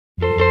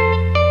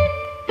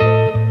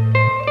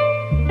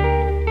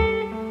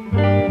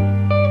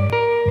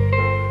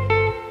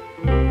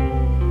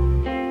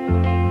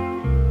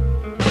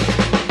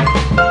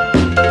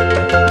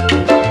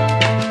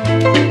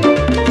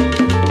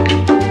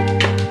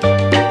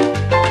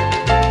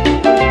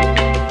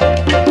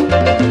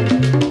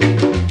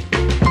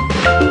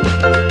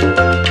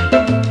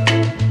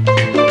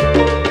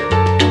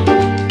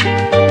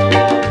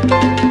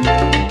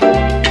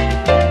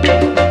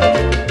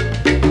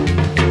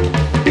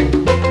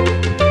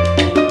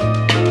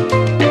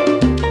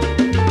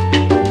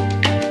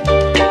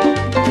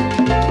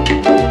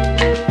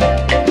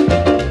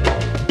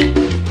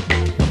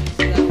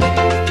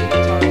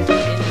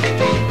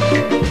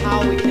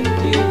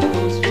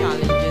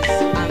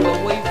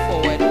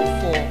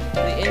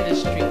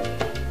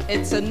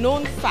it's a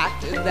known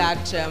fact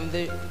that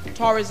the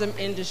tourism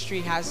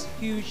industry has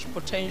huge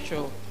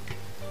potential.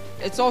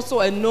 It's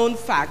also a known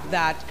fact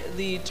that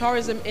the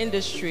tourism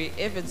industry,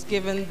 if it's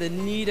given the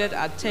needed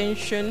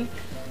attention,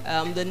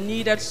 the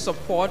needed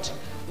support,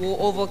 will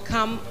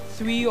overcome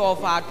 3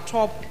 of our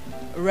top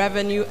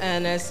revenue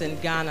earners in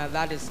Ghana.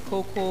 That is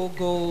cocoa,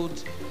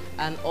 gold,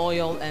 and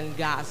oil and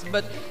gas.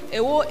 But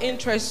it will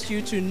interest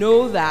you to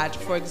know that,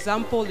 for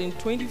example, in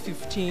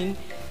 2015,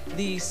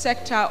 the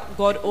sector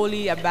got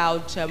only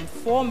about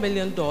 $4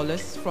 million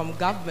from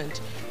government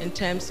in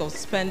terms of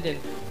spending,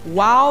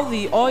 while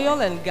the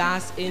oil and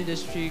gas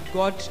industry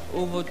got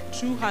over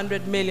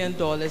 $200 million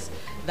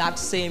that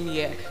same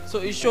year. So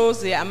it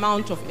shows the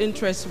amount of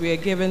interest we are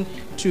giving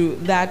to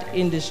that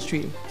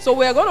industry. So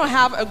we are going to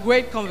have a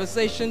great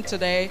conversation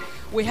today.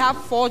 We have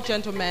 4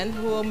 gentlemen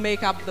who will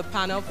make up the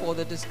panel for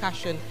the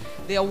discussion.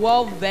 They are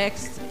well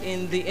versed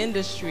in the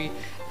industry,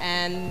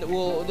 and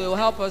they'll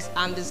help us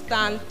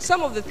understand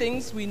some of the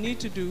things we need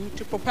to do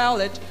to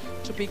propel it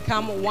to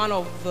become one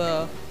of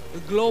the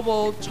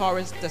global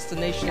tourist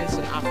destinations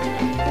in Africa.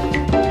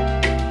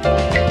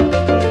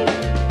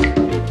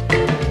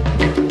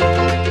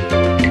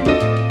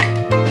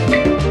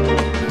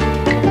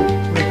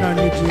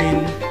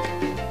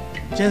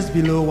 Just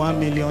below 1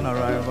 million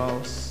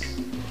arrivals.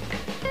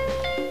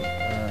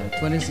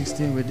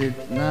 2016 we did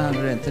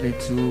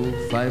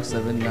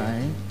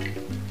 932,579.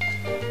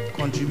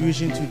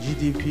 Contribution to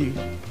GDP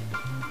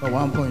of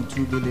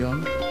 1.2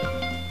 billion.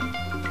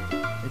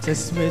 It's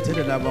estimated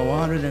that about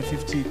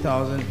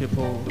 150,000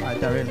 people are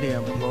directly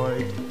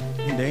employed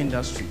in the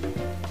industry.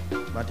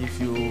 But if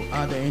you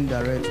add the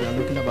indirect, we are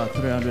looking at about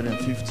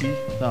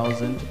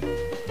 350,000.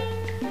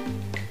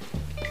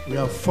 We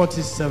have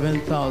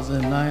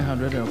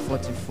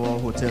 47,944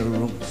 hotel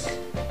rooms.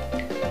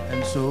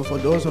 And so for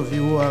those of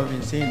you who have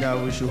been saying that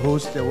we should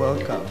host the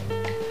World Cup,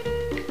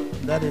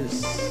 that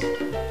is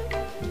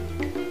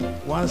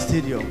one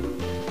stadium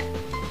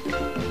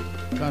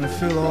can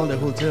fill all the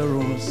hotel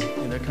rooms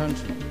in the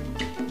country.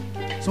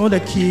 Some of the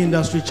key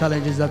industry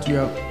challenges that we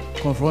are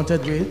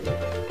confronted with: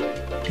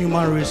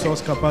 human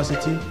resource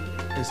capacity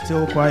is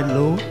still quite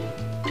low.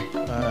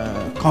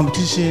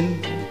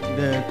 Competition,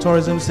 the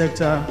tourism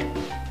sector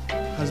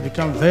has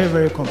become very,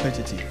 very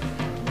competitive.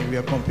 We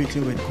are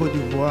competing with Cote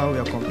d'Ivoire, we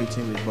are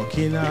competing with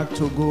Burkina,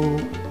 Togo,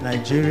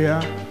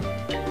 Nigeria,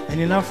 and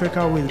in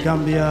Africa with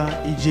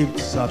Gambia, Egypt,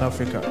 South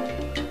Africa.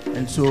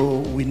 And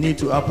so we need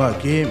to up our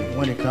game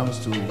when it comes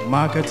to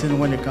marketing,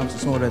 when it comes to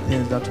some of the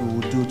things that we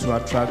will do to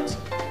attract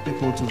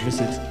people to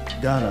visit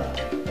Ghana.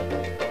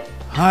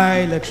 High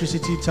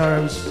electricity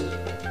tariffs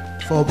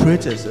for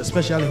operators,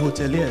 especially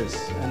hoteliers.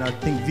 And I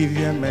think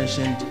Vivian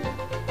mentioned,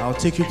 I'll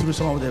take you through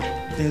some of the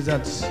things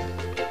that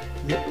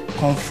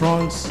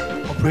confronts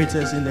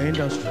operators in the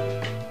industry.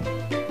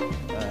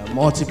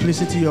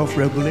 Multiplicity of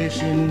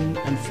regulation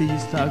and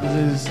fees,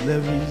 taxes,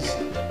 levies.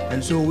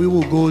 And so we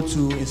will go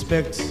to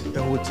inspect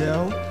a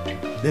hotel.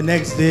 The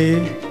next day,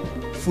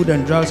 Food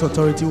and Drugs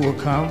Authority will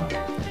come.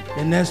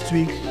 The next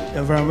week,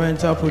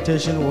 Environmental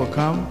Protection will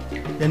come.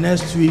 The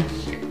next week,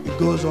 it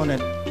goes on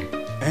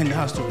and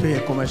has to pay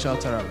a commercial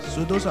tariff.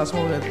 So those are some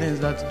of the things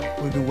that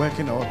we've been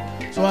working on.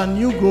 So our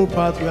new growth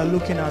path, we are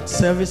looking at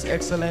service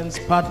excellence,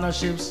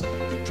 partnerships,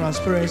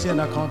 transparency and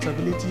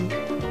accountability,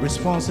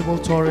 responsible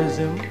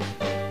tourism,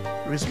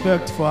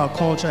 respect for our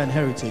culture and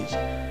heritage.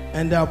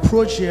 And the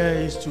approach here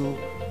is to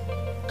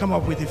come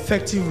up with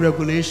effective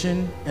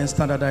regulation and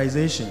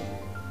standardization,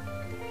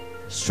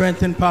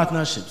 strengthen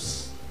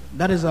partnerships.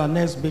 That is our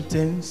next big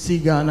thing: see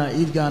Ghana,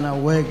 eat Ghana,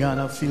 wear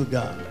Ghana, feel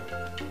Ghana.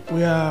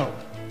 We are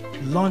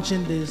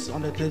launching this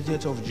on the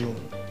 30th of June.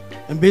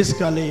 And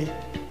basically,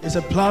 it's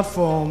a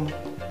platform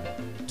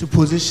to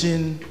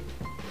position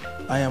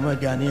I am a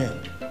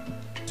Ghanaian,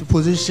 to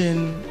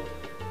position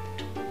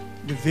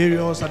the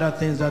various other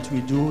things that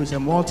we do. It's a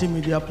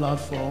multimedia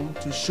platform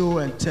to show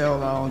and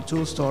tell our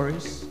untold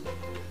stories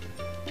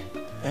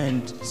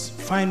and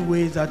find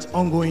ways that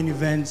ongoing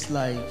events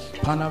like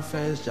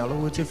Panafest,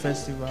 Jalowoti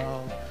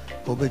Festival,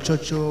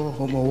 Obechocho,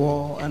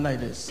 Homowo, and like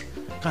this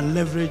can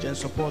leverage and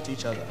support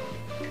each other.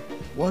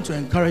 We want to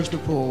encourage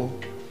people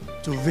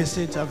to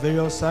visit our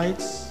various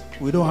sites.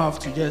 We don't have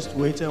to just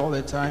wait all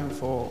the time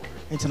for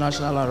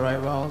international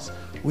arrivals.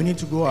 We need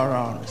to go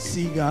around,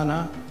 see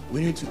Ghana. We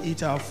need to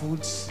eat our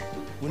foods.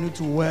 We need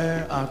to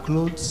wear our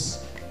clothes.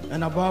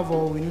 And above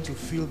all, we need to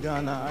feel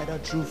Ghana, either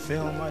through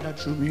film, either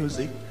through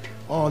music,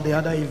 or the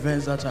other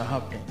events that are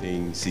happening.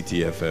 In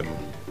Citi FM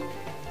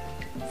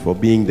for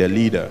being the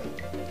leader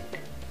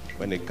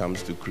when it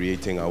comes to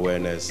creating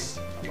awareness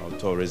about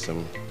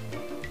tourism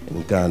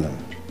in Ghana.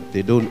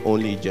 They don't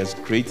only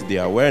just create the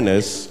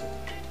awareness,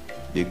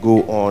 they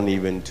go on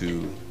even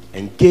to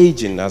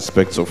engage in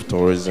aspects of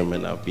tourism,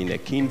 and I've been a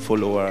keen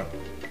follower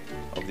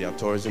of their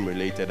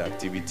tourism-related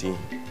activity.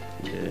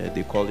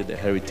 They call it the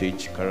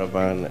Heritage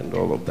Caravan and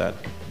all of that,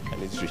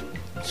 and it's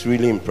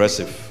really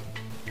impressive.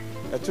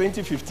 A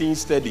 2015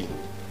 study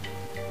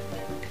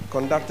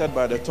conducted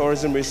by the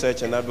Tourism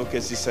Research and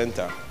Advocacy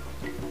Center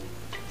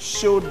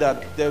showed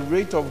that the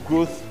rate of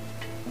growth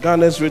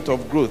Ghana's rate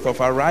of growth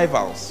of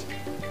arrivals,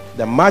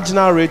 the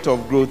marginal rate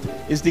of growth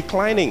is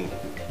declining.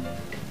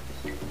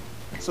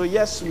 So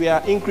yes, we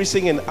are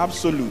increasing in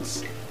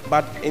absolutes,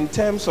 but in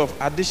terms of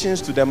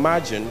additions to the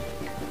margin,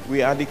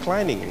 we are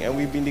declining, and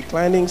we've been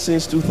declining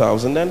since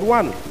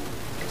 2001.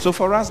 So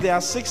for us, there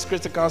are 6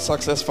 critical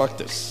success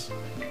factors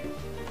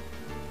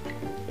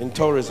in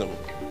tourism.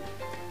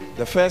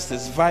 The first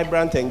is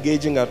vibrant,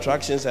 engaging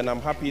attractions, and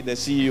I'm happy the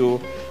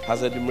CEO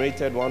has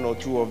enumerated 1 or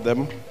 2 of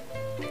them.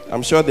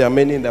 I'm sure there are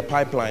many in the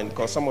pipeline,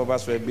 because some of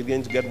us were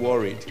beginning to get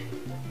worried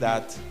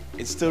that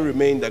it still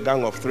remained the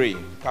gang of 3,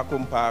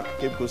 Kakum Park,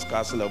 Cape Coast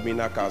Castle,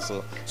 Elmina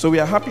Castle. So we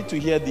are happy to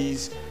hear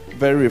these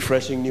very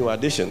refreshing new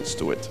additions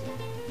to it.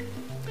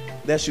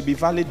 There should be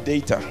valid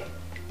data.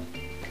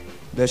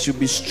 There should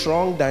be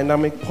strong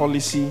dynamic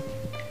policy,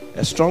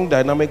 a strong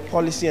dynamic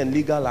policy and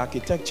legal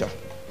architecture.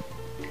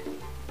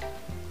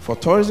 For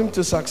tourism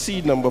to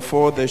succeed, number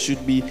 4, there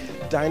should be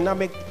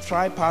dynamic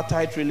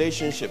tripartite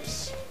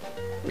relationships.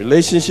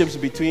 Relationships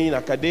between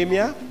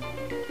academia,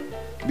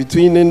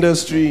 between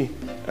industry,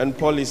 and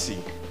policy.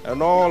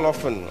 And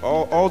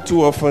all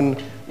too often,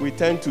 we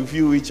tend to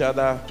view each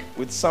other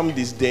with some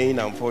disdain,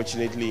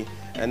 unfortunately,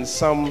 and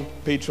some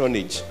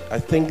patronage. I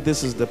think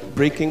this is the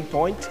breaking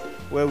point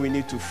where we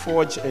need to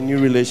forge a new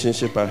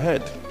relationship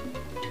ahead.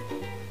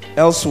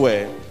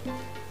 Elsewhere,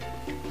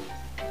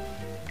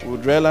 we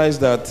would realize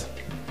that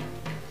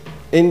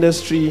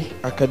industry,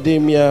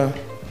 academia,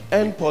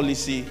 and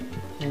policy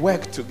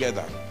work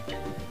together.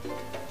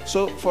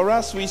 So for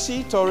us, we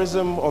see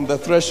tourism on the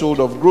threshold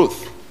of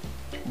growth.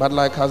 But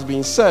like has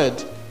been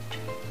said,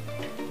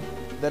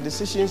 the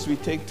decisions we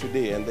take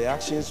today and the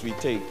actions we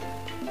take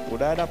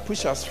would either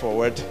push us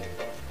forward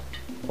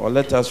or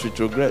let us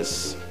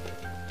retrogress.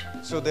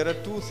 So there are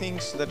 2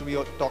 things that we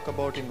talk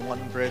about in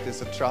one breath,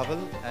 is travel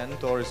and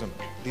tourism.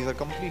 These are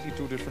completely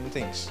 2 different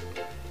things.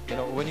 You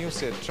know, when you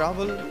say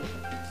travel,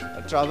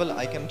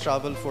 I can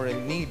travel for a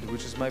need,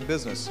 which is my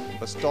business.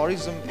 But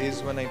tourism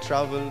is when I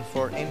travel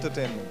for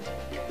entertainment.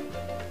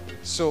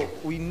 So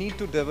we need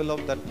to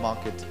develop that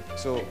market.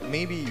 So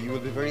maybe you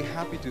will be very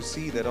happy to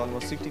see that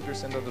almost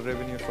 60% of the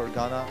revenue for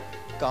Ghana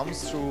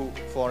comes through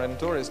foreign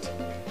tourists.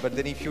 But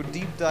then if you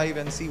deep dive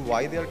and see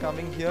why they are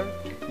coming here,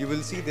 you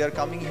will see they are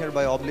coming here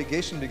by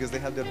obligation because they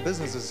have their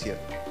businesses here.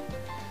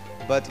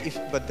 But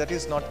that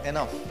is not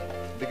enough.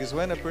 Because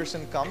when a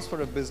person comes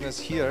for a business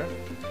here,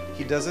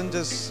 he doesn't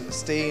just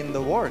stay in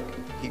the work.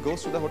 He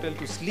goes to the hotel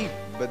to sleep,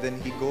 but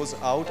then he goes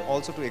out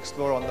also to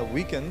explore on the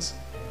weekends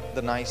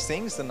the nice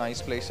things, the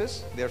nice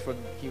places. Therefore,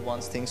 he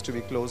wants things to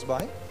be close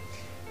by.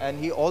 And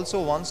he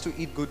also wants to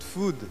eat good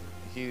food.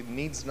 He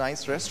needs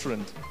nice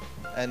restaurant.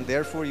 And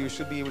therefore, you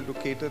should be able to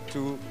cater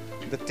to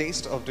the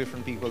taste of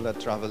different people that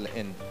travel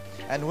in.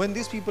 And when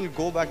these people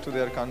go back to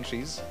their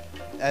countries,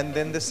 and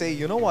then they say,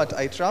 you know what,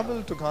 I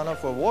traveled to Ghana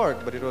for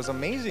work, but it was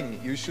amazing.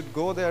 You should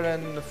go there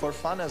and for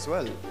fun as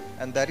well.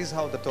 And that is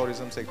how the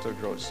tourism sector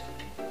grows.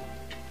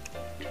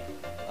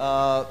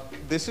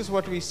 This is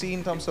what we see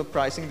in terms of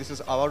pricing. This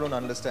is our own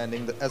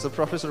understanding. As a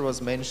professor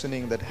was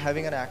mentioning, that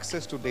having an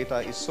access to data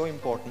is so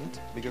important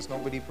because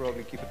nobody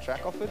probably keep a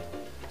track of it.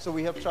 So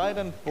we have tried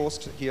and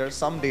post here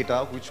some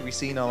data which we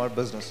see in our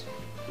business.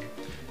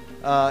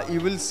 You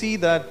will see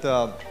that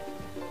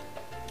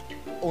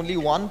only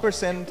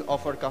 1%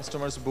 of our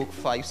customers book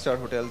 5-star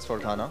hotels for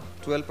Ghana,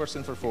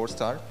 12% for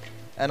 4-star,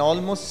 and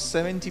almost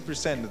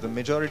 70%, the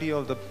majority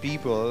of the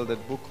people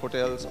that book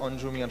hotels on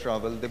Jumia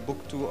Travel, they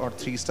book 2 or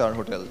 3-star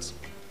hotels.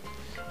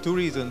 2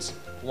 reasons.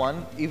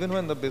 One, even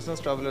when the business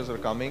travelers are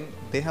coming,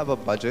 they have a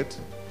budget,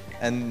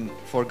 and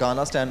for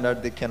Ghana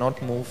standard, they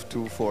cannot move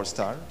to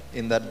 4-star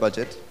in that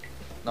budget,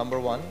 number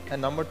 1.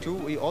 And number 2,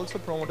 we also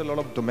promote a lot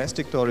of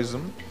domestic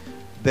tourism,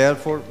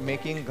 therefore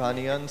making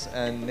Ghanaians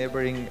and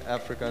neighboring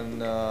African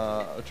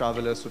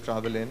travelers to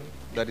travel in.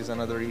 That is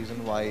another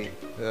reason why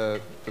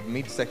the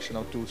mid-section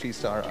of 2-3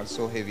 star are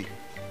so heavy.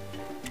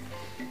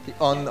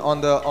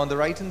 On the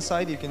right-hand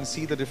side, you can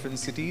see the different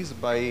cities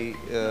by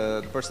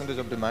the percentage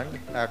of demand.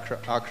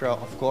 Accra,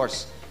 of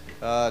course,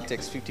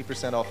 takes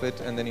 50% of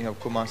it, and then you have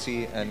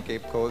Kumasi and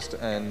Cape Coast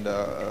and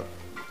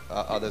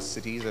other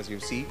cities, as you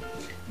see.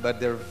 But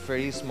they're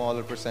very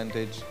smaller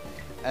percentage.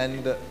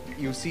 And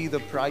you see the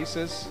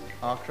prices,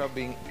 Accra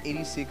being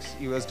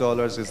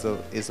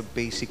 $86 is a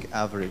basic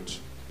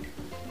average.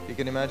 You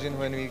can imagine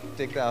when we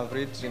take the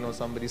average, you know,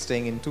 somebody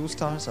staying in 2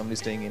 stars, somebody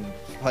staying in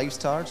 5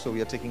 stars, so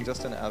we are taking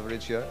just an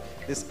average here.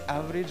 This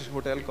average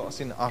hotel cost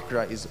in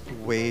Accra is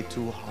way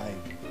too high.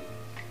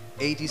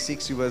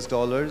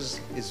 $86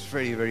 is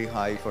very, very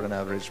high for an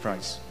average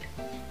price.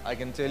 I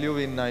can tell you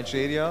in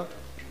Nigeria,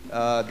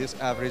 this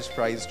average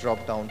price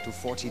dropped down to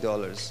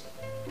 $40.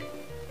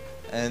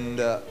 And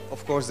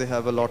of course, they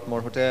have a lot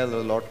more hotel,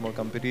 a lot more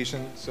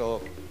competition.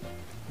 So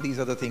these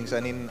are the things.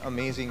 And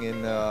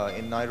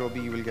in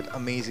Nairobi, you will get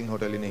amazing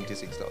hotel in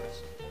 $86.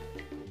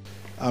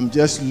 I'm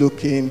just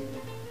looking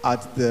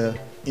at the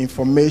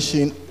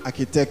information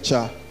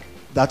architecture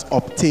that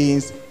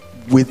obtains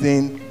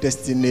within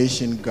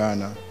destination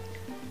Ghana.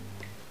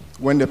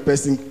 When the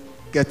person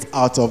gets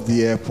out of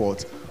the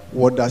airport,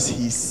 what does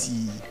he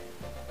see?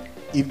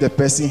 if the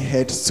person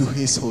heads to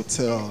his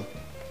hotel,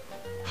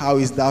 how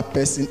is that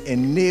person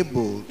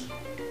enabled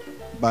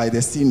by the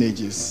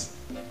synergies?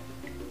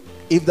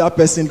 If that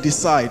person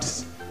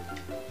decides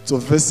to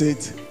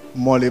visit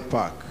Molly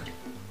Park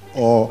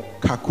or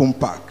Kakum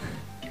Park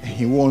and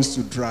he wants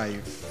to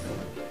drive,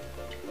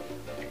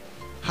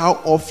 how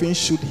often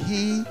should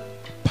he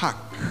park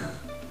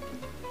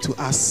to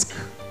ask,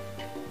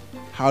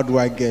 how do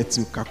I get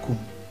to Kakum?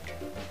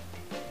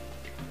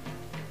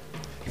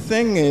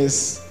 Thing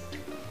is,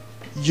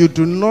 you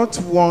do not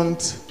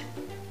want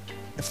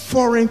a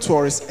foreign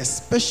tourist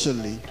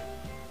especially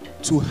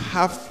to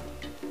have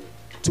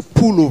to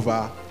pull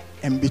over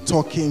and be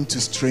talking to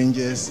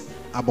strangers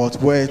about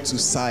where to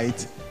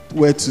sight,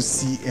 where to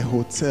see a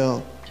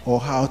hotel, or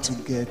how to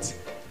get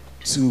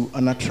to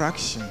an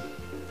attraction.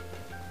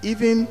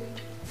 Even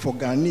for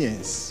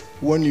Ghanaians,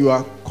 when you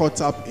are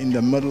caught up in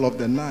the middle of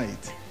the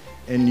night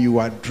and you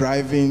are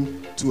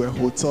driving to a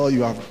hotel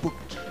you have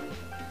booked,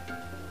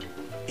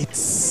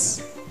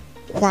 it's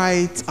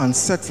quite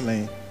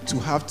unsettling to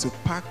have to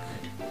park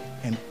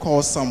and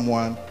call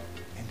someone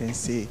and then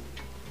say,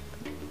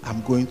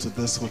 I'm going to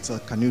this hotel,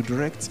 can you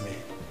direct me?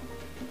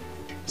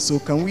 So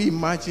can we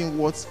imagine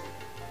what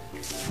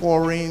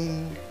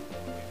foreign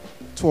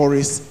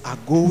tourists are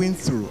going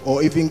through,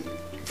 or even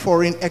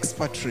foreign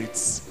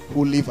expatriates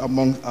who live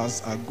among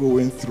us are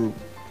going through?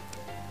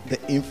 The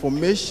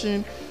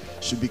information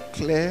should be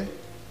clear,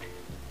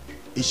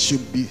 it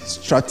should be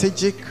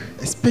strategic,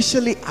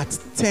 especially at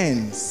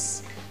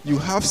turns. You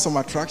have some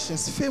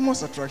attractions,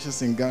 famous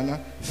attractions in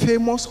Ghana,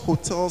 famous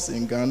hotels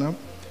in Ghana.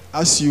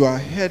 As you are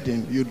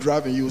heading, you're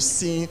driving, you're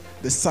seeing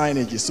the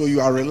signage, so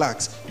you are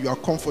relaxed, you are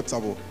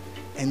comfortable.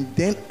 And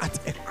then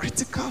at a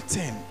critical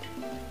turn,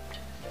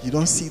 you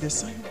don't see the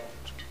signboard.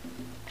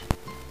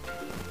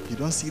 You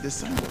don't see the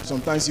signboard.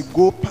 Sometimes you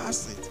go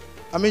past it.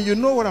 I mean, you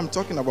know what I'm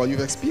talking about, you've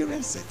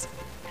experienced it.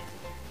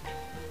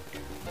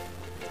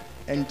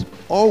 And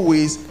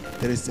always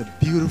there is a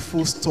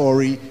beautiful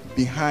story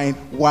behind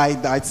why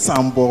that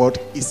signboard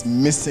is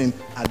missing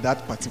at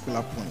that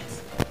particular point.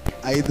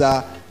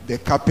 Either the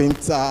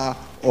carpenter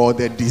or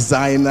the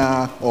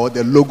designer or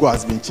the logo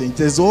has been changed.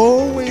 There's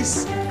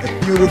always a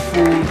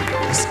beautiful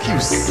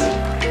excuse.